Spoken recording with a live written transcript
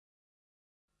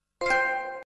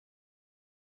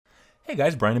Hey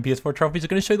guys, Brian and PS4 Trophies are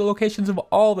going to show you the locations of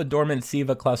all the Dormant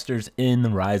Siva clusters in the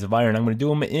Rise of Iron. I'm going to do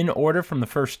them in order from the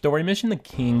first story mission, the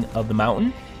King of the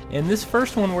Mountain. And this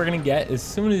first one we're going to get as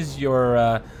soon as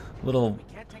your little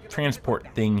transport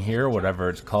thing here, whatever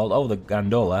it's called, oh, the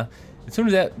gondola. As soon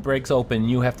as that breaks open,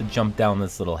 you have to jump down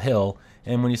this little hill.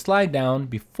 And when you slide down,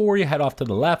 before you head off to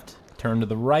the left, turn to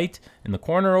the right. In the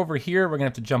corner over here, we're going to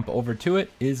have to jump over to it,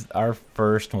 is our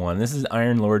first one. This is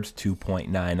Iron Lords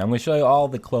 2.9. I'm going to show you all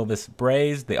the Clovis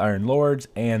Brays, the Iron Lords,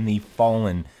 and the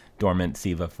fallen Dormant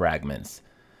Siva fragments.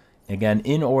 Again,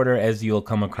 in order as you'll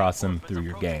come across them through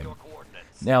your game.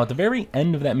 Now, at the very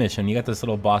end of that mission, you got this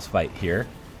little boss fight here,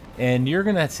 and you're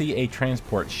going to see a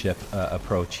transport ship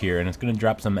approach here, and it's going to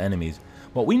drop some enemies.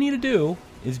 What we need to do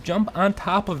is jump on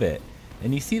top of it.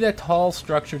 And you see that tall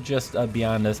structure just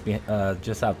beyond us,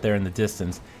 just out there in the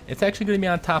distance. It's actually going to be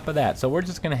on top of that. So we're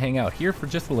just going to hang out here for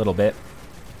just a little bit.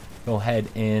 Go ahead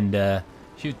and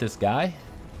shoot this guy.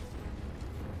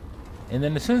 And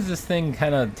then as soon as this thing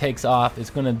kind of takes off,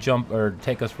 it's going to jump or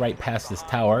take us right past this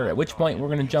tower. At which point we're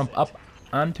going to jump up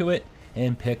onto it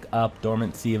and pick up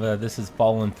Dormant Siva. This is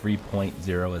Fallen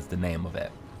 3.0 is the name of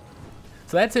it.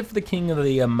 So that's it for the King of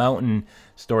the Mountain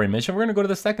story mission. We're going to go to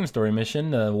the second story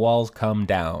mission, The Walls Come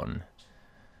Down.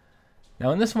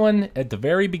 Now in this one, at the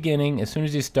very beginning, as soon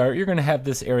as you start, you're going to have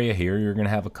this area here. You're going to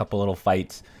have a couple little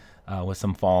fights with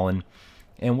some fallen.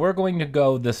 And we're going to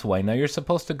go this way. Now you're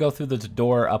supposed to go through this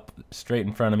door up straight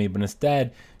in front of me, but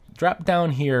instead, drop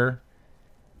down here.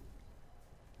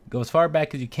 Go as far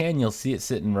back as you can. You'll see it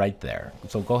sitting right there.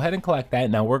 So go ahead and collect that.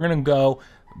 Now we're going to go,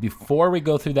 before we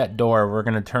go through that door, we're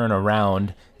going to turn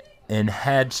around and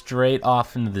head straight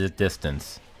off into the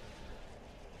distance.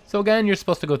 So again, you're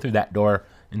supposed to go through that door.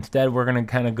 Instead, we're going to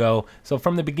kind of go, so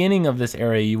from the beginning of this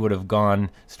area, you would have gone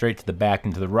straight to the back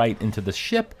and to the right into the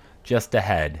ship just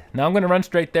ahead. Now I'm going to run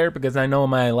straight there because I know in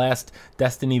my last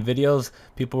Destiny videos,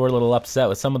 people were a little upset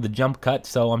with some of the jump cuts,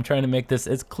 so I'm trying to make this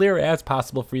as clear as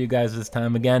possible for you guys this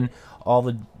time. Again, all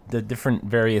the different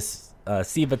various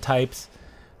Siva types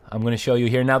I'm going to show you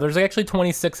here. Now there's actually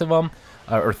 26 of them,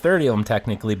 or 30 of them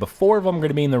technically, but 4 of them are going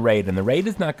to be in the raid, and the raid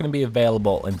is not going to be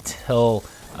available until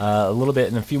a little bit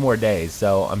in a few more days,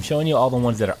 so I'm showing you all the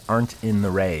ones that aren't in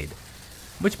the raid,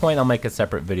 at which point I'll make a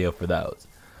separate video for those.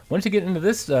 Once you get into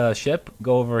this ship,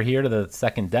 go over here to the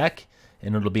second deck,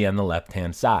 and it'll be on the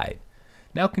left-hand side.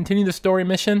 Now continue the story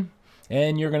mission,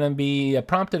 and you're going to be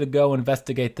prompted to go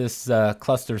investigate this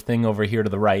cluster thing over here to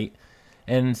the right.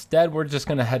 And instead, we're just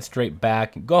going to head straight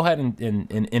back. Go ahead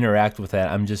and interact with that.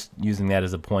 I'm just using that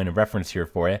as a point of reference here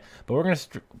for you. But we're going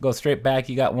to go straight back.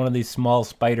 You got one of these small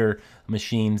spider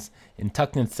machines, and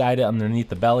tucked inside it underneath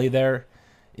the belly there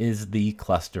is the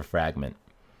cluster fragment.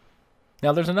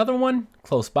 Now there's another one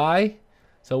close by,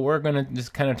 so we're going to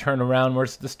just kind of turn around. Where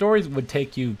the stories would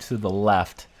take you to the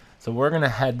left, so we're going to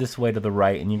head this way to the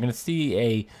right, and you're going to see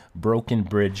a broken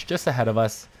bridge just ahead of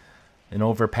us, an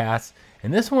overpass,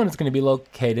 and this one is going to be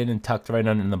located and tucked right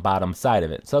under the bottom side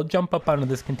of it. So jump up onto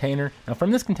this container. Now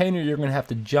from this container, you're going to have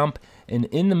to jump, and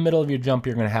in the middle of your jump,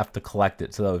 you're going to have to collect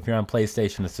it. So if you're on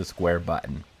PlayStation, it's a square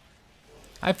button.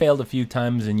 I failed a few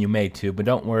times, and you may too, but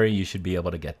don't worry, you should be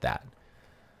able to get that.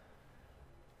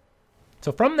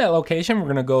 So from that location, we're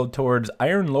going to go towards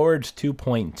Iron Lords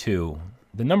 2.2.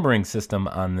 The numbering system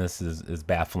on this is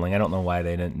baffling. I don't know why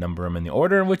they didn't number them in the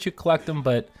order in which you collect them,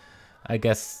 but I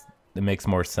guess it makes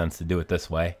more sense to do it this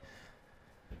way.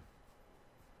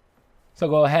 So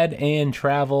go ahead and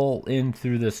travel in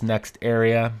through this next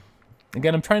area.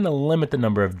 Again, I'm trying to limit the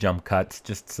number of jump cuts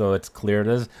just so it's clear.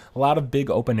 There's a lot of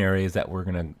big open areas that we're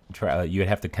going to try. You'd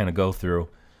have to kind of go through.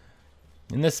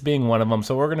 And this being one of them,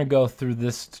 so we're going to go through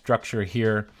this structure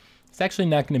here. It's actually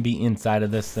not going to be inside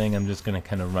of this thing. I'm just going to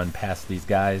kind of run past these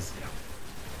guys.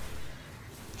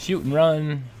 Shoot and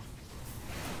run.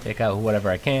 Take out whatever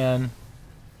I can.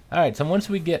 Alright, so once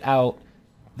we get out,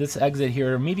 this exit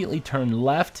here, immediately turn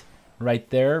left. Right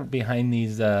there, behind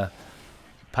these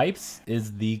pipes,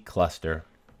 is the cluster.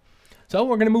 So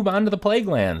we're going to move on to the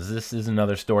Plaguelands. This is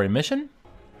another story mission.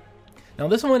 Now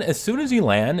this one, as soon as you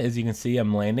land, as you can see,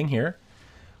 I'm landing here.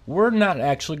 We're not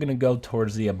actually going to go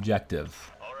towards the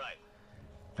objective.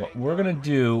 What we're going to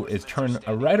do is turn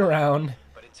right around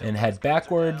and head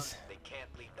backwards,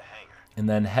 and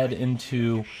then head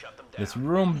into this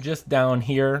room just down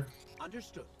here.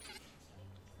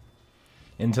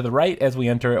 And to the right, as we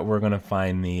enter it, we're going to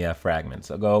find the fragment.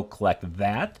 So go collect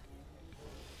that.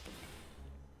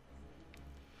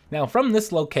 Now from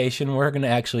this location, we're going to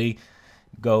actually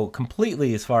go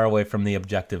completely as far away from the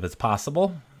objective as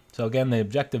possible. So again, the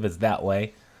objective is that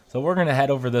way. So we're going to head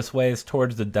over this way. It's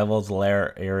towards the Devil's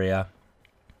Lair area.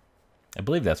 I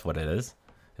believe that's what it is.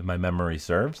 if my memory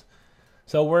serves.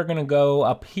 So we're going to go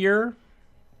up here.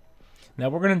 Now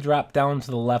we're going to drop down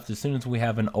to the left as soon as we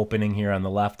have an opening here on the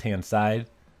left-hand side.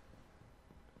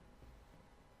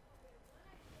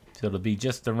 So it'll be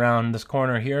just around this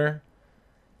corner here.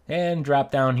 And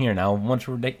drop down here. Now once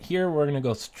we're here, we're going to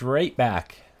go straight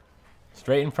back.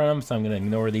 Straight in front of them, so I'm going to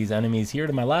ignore these enemies here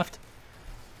to my left.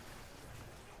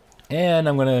 And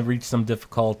I'm going to reach some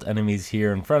difficult enemies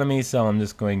here in front of me, so I'm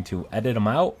just going to edit them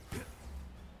out.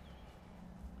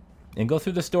 And go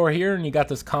through this door here, and you got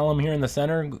this column here in the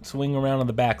center, swing around on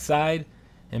the back side,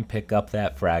 and pick up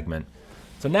that fragment.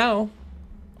 So now,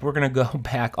 we're going to go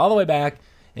back, all the way back,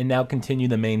 and now continue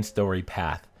the main story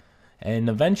path. And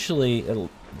eventually,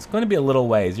 it's going to be a little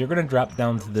ways. You're going to drop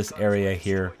down to this area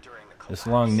here, this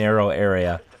long, narrow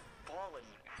area.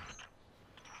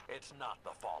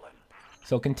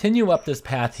 So continue up this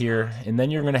path here, and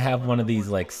then you're going to have one of these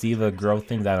like Siva growth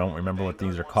things. I don't remember what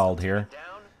these are called here.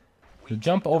 So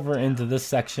jump over into this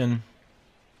section,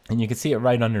 and you can see it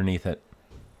right underneath it.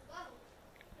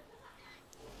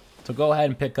 So go ahead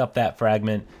and pick up that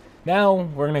fragment. Now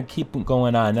we're going to keep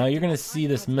going on. Now you're going to see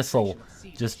this missile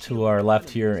just to our left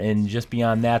here, and just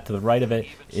beyond that, to the right of it,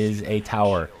 is a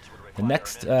tower. The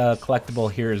next collectible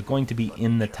here is going to be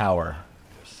in the tower.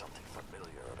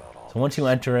 So once you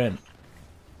enter it,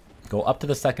 go up to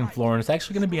the second floor, and it's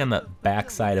actually going to be on the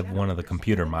back side of one of the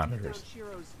computer monitors.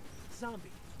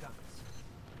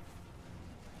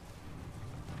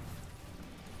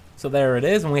 So there it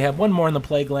is, and we have one more in the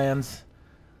Plaguelands,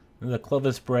 the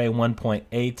Clovis Bray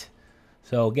 1.8.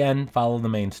 So again, follow the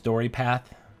main story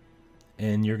path,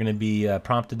 and you're going to be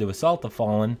prompted to assault the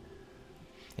Fallen,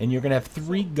 and you're going to have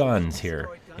 3 guns here,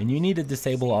 and you need to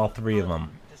disable all 3 of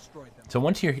them. So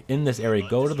once you're in this area,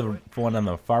 go to the one on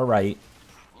the far right,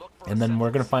 and then we're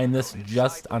going to find this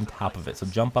just on top of it. So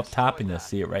jump up top, and you'll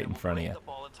see it right in front of you.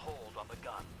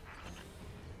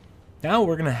 Now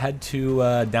we're going to head to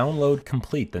download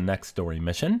complete, the next story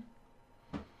mission.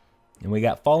 And we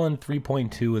got Fallen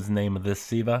 3.2 is the name of this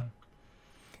Siva.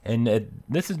 And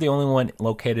this is the only one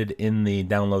located in the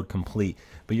download complete.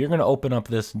 But you're going to open up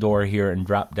this door here and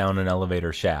drop down an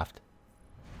elevator shaft.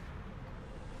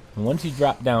 And once you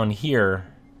drop down here,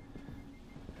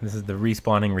 this is the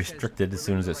respawning restricted as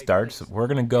soon as it starts. We're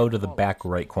going to go to the back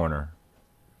right corner.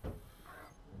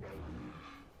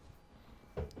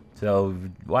 So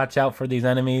watch out for these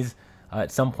enemies.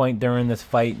 At some point during this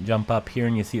fight, jump up here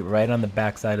and you see it right on the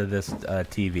back side of this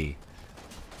TV.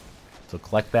 So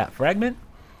collect that fragment.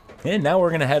 And now we're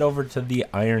going to head over to the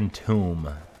Iron Tomb.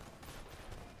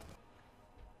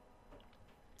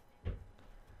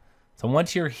 So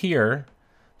once you're here,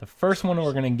 the first one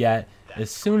we're going to get, as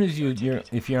soon as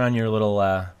if you're on your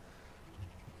little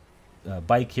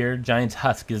bike here, Giant's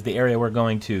Husk is the area we're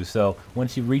going to. So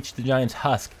once you reach the Giant's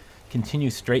Husk, continue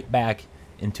straight back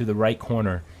into the right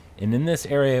corner. And in this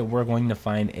area, we're going to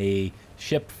find a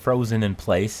ship frozen in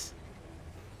place.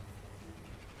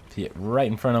 See it right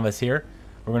in front of us here.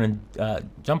 We're going to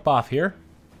jump off here.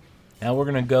 Now we're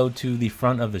going to go to the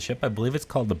front of the ship. I believe it's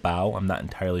called the bow. I'm not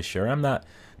entirely sure. I'm not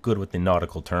good with the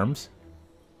nautical terms.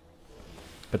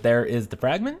 But there is the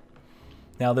fragment.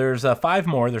 Now there's 5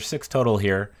 more. There's 6 total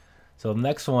here. So the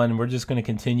next one, we're just going to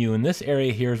continue. In this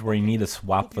area here is where you need to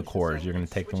swap the cores. You're going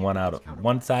to take the one out of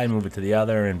one side, move it to the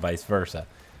other, and vice versa.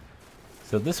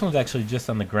 So this one's actually just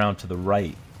on the ground to the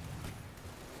right.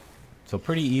 So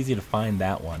pretty easy to find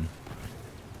that one.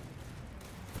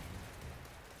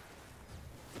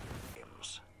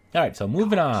 Alright, so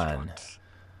moving on.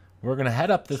 We're going to head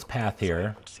up this path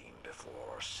here.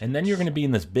 And then you're going to be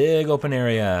in this big open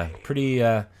area. Pretty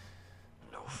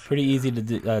easy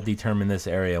to determine this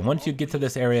area. Once you get to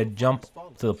this area, jump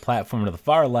to the platform to the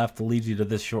far left. It leads you to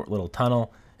this short little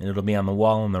tunnel, and it'll be on the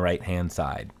wall on the right-hand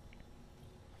side.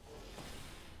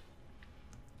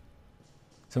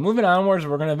 So moving onwards,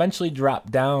 we're going to eventually drop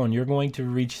down. You're going to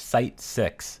reach Site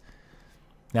 6.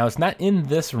 Now, it's not in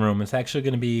this room. It's actually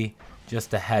going to be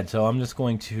just ahead. So I'm just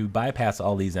going to bypass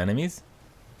all these enemies.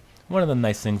 One of the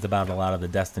nice things about a lot of the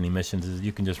Destiny missions is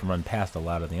you can just run past a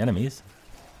lot of the enemies.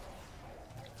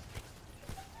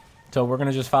 So we're going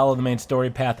to just follow the main story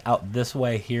path out this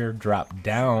way here, drop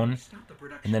down.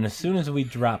 And then as soon as we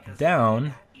drop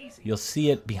down, you'll see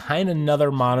it behind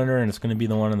another monitor, and it's going to be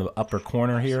the one in the upper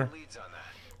corner here.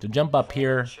 So jump up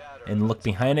here and look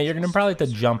behind it. You're going to probably have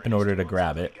to jump in order to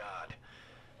grab it.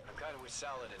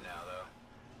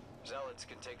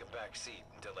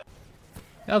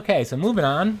 Okay, so moving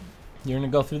on. You're going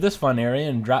to go through this fun area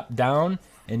and drop down,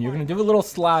 and you're going to do a little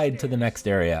slide to the next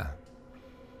area.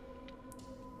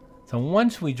 So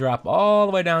once we drop all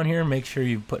the way down here, make sure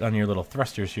you put on your little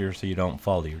thrusters here so you don't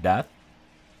fall to your death.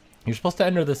 You're supposed to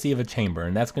enter the Siva chamber,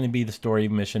 and that's going to be the story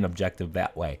mission objective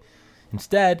that way.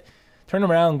 Instead, turn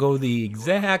around and go the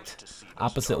exact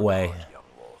opposite way.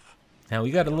 Now,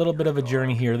 we got a little bit of a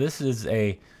journey here. This is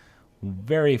a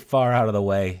very far out of the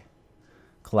way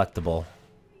collectible.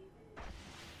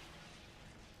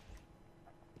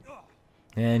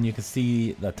 And you can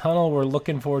see the tunnel we're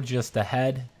looking for just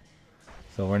ahead.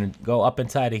 So we're going to go up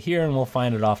inside of here, and we'll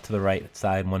find it off to the right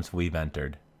side once we've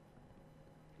entered.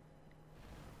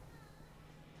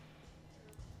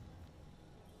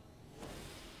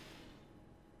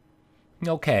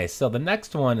 Okay, so the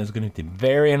next one is going to be the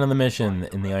very end of the mission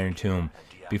in the Iron Tomb.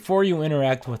 Before you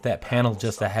interact with that panel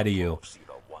just ahead of you,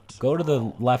 go to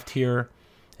the left here,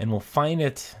 and we'll find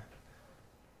it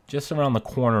just around the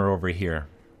corner over here.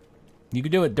 You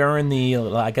can do it during the,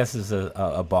 I guess it's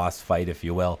a boss fight, if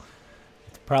you will.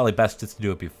 It's probably best just to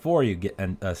do it before you get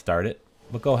start it,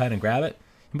 but go ahead and grab it.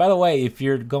 And by the way, if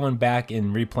you're going back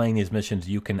and replaying these missions,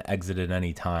 you can exit at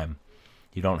any time.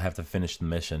 You don't have to finish the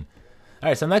mission. All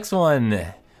right, so next one,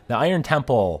 the Iron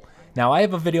Temple. Now, I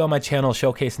have a video on my channel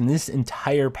showcasing this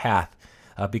entire path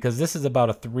because this is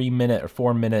about a 3-minute or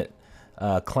 4-minute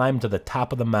climb to the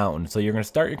top of the mountain. So you're going to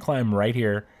start your climb right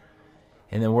here,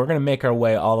 and then we're going to make our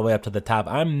way all the way up to the top.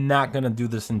 I'm not going to do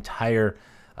this entire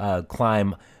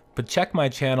climb, but check my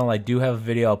channel. I do have a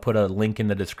video. I'll put a link in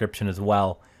the description as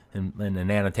well and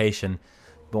an annotation.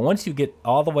 But once you get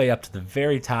all the way up to the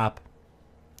very top,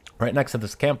 right next to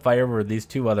this campfire where these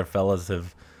two other fellas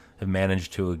have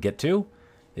managed to get to,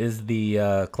 is the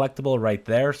collectible right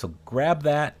there. So grab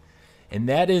that, and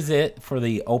that is it for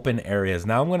the open areas.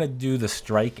 Now I'm going to do the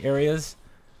strike areas.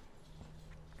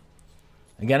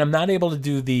 Again, I'm not able to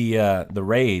do the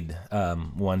raid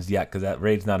ones yet because that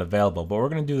raid's not available, but we're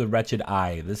going to do the Wretched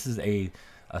Eye. This is a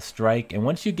strike, and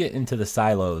once you get into the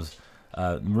silos,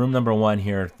 room number 1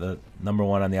 here, the number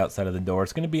 1 on the outside of the door,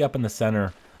 it's going to be up in the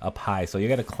center, up high. So you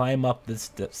got to climb up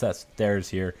this set of stairs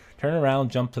here, turn around,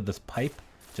 jump to this pipe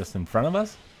just in front of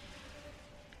us,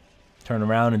 turn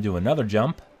around and do another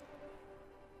jump.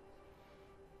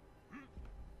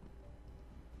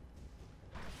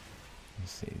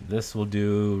 Let's see, this will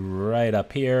do right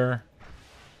up here.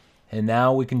 And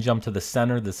now we can jump to the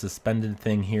center, the suspended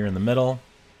thing here in the middle.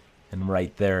 And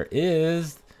right there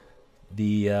is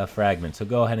the fragment. So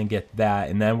go ahead and get that.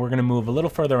 And then we're going to move a little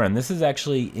further in. This is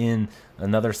actually in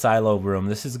another silo room.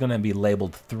 This is going to be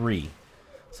labeled 3.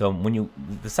 So when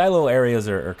the silo areas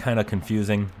are kind of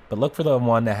confusing, but look for the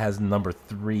one that has number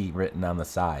 3 written on the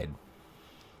side.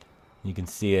 You can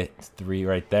see it, it's 3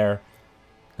 right there.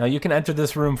 Now you can enter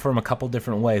this room from a couple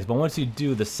different ways, but once you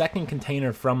do, the second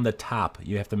container from the top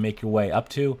you have to make your way up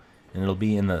to, and it'll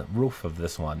be in the roof of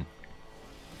this one.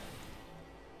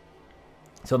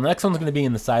 So the next one's going to be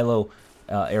in the silo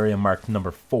area marked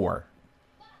number 4.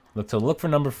 Look for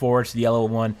number 4, it's the yellow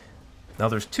one. Now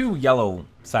there's 2 yellow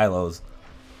silos,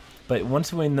 but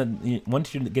once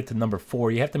you get to number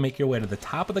 4, you have to make your way to the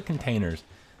top of the containers.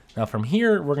 Now from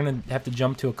here, we're going to have to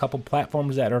jump to a couple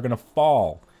platforms that are going to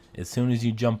fall as soon as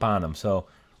you jump on them. So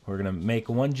we're going to make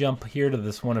one jump here to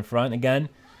this one in front. Again,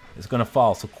 it's going to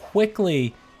fall. So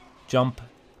quickly jump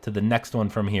to the next one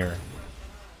from here.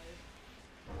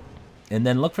 And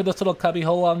then look for this little cubby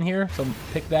hole on here. So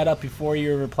pick that up before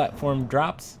your platform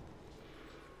drops.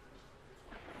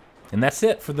 And that's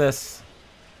it for this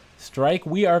strike.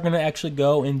 We are going to actually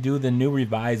go and do the new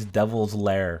revised Devil's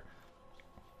Lair.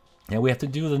 And we have to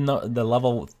do the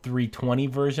level 320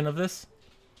 version of this.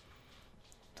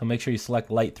 So make sure you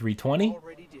select light 320.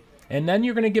 And then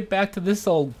you're going to get back to this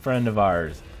old friend of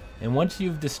ours. And once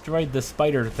you've destroyed the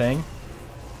spider thing,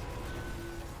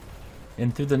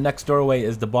 and through the next doorway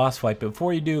is the boss fight. But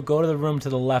before you do, go to the room to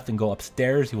the left and go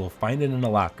upstairs. You will find it in a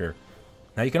locker.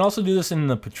 Now you can also do this in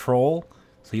the patrol,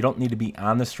 so you don't need to be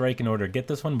on the strike in order to get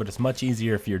this one, but it's much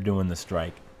easier if you're doing the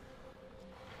strike.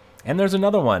 And there's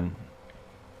another one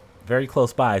very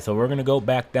close by, so we're going to go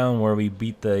back down where we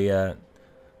beat the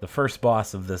first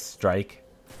boss of this strike.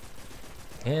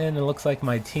 And it looks like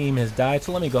my team has died,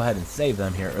 so let me go ahead and save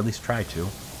them here, or at least try to.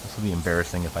 This will be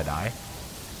embarrassing if I die.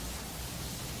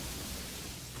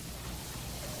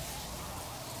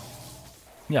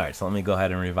 Alright, so let me go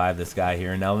ahead and revive this guy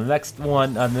here. Now the next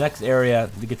one, the next area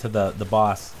to get to the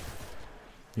boss,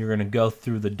 you're going to go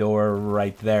through the door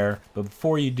right there. But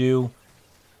before you do,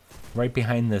 right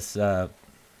behind this,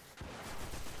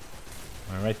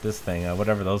 this thing,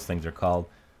 whatever those things are called.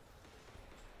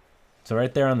 So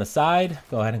right there on the side,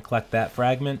 go ahead and collect that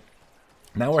fragment.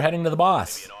 Now we're heading to the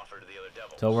boss.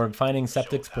 So we're finding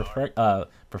Septic's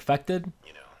perfected,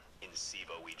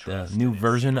 the new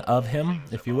version of him,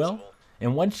 if you will.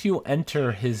 And once you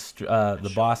enter his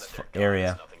the boss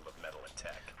area,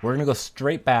 We're going to go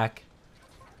straight back.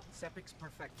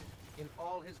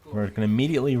 We're going to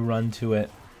immediately run to it.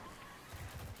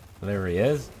 There he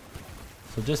is.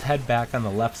 So just head back on the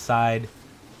left side.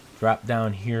 Drop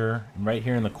down here, right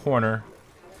here in the corner.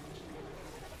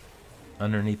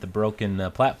 Underneath the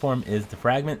broken platform is the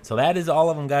fragment. So that is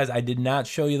all of them, guys. I did not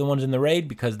show you the ones in the raid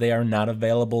because they are not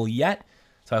available yet.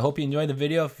 So I hope you enjoyed the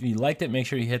video. If you liked it, make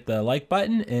sure you hit the like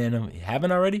button. And if you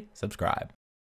haven't already, subscribe.